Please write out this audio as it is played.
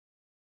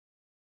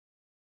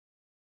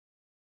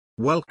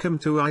Welcome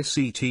to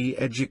ICT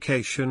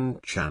Education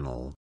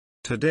channel.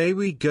 Today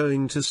we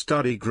going to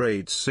study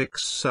grade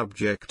 6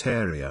 subject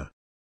area.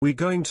 We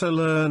going to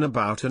learn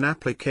about an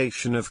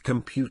application of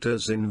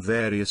computers in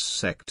various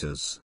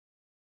sectors.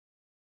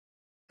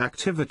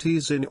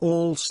 Activities in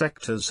all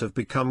sectors have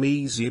become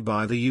easy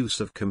by the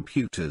use of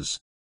computers.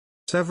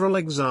 Several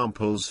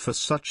examples for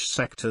such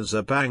sectors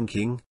are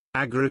banking,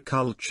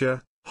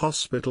 agriculture,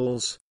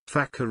 hospitals,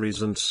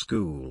 factories and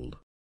schools.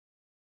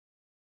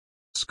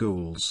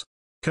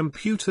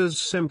 Computers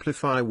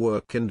simplify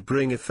work and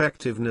bring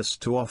effectiveness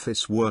to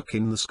office work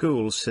in the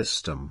school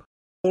system.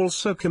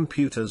 Also,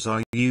 computers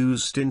are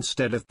used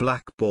instead of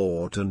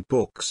blackboard and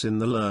books in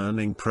the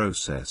learning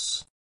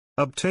process.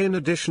 Obtain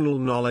additional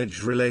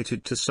knowledge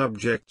related to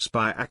subjects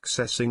by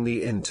accessing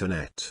the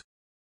internet.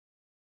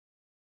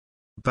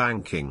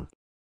 Banking.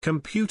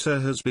 Computer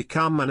has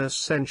become an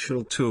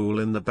essential tool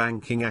in the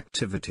banking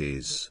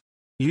activities.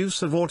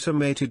 Use of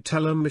automated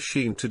teller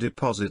machine to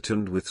deposit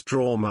and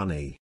withdraw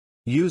money.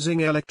 Using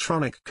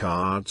electronic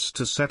cards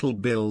to settle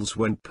bills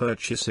when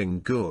purchasing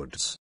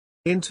goods.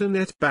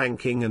 Internet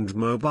banking and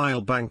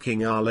mobile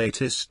banking are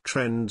latest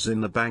trends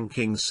in the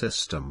banking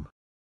system.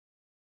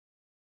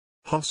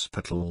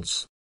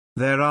 Hospitals.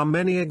 There are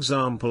many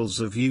examples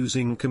of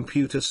using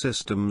computer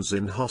systems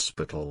in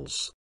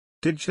hospitals.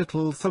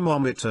 Digital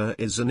thermometer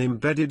is an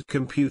embedded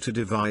computer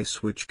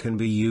device which can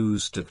be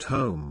used at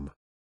home.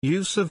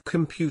 Use of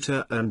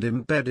computer and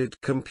embedded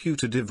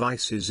computer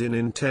devices in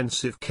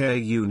intensive care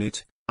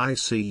unit,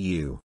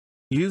 ICU.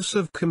 Use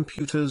of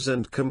computers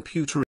and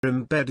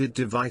computer-embedded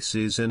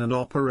devices in an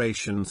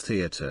operation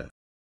theater.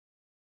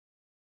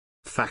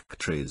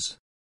 Factories.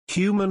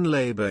 Human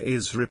labor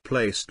is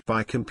replaced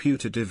by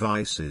computer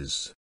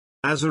devices.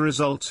 As a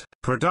result,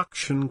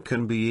 production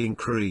can be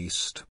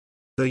increased.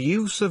 The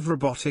use of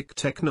robotic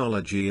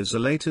technology is the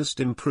latest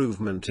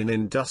improvement in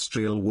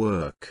industrial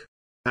work.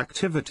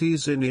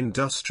 Activities in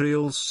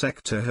industrial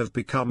sector have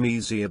become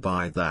easier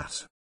by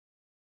that.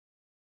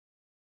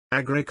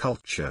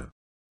 Agriculture.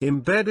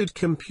 Embedded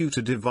computer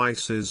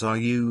devices are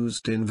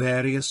used in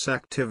various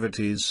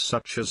activities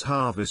such as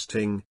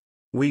harvesting,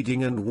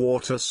 weeding and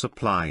water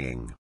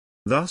supplying.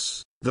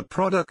 Thus, the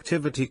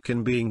productivity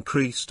can be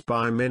increased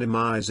by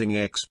minimizing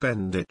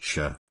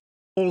expenditure.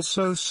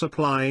 Also,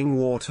 supplying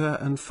water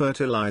and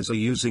fertilizer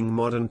using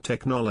modern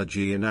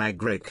technology in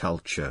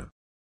agriculture.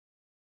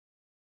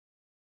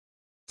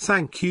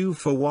 Thank you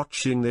for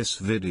watching this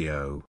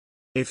video.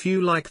 If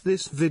you like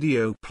this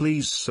video,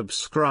 please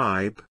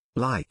subscribe,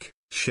 like,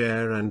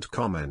 share and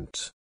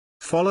comment.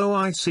 Follow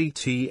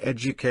ICT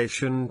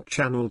Education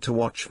channel to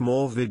watch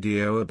more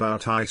video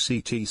about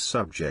ICT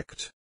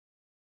subject.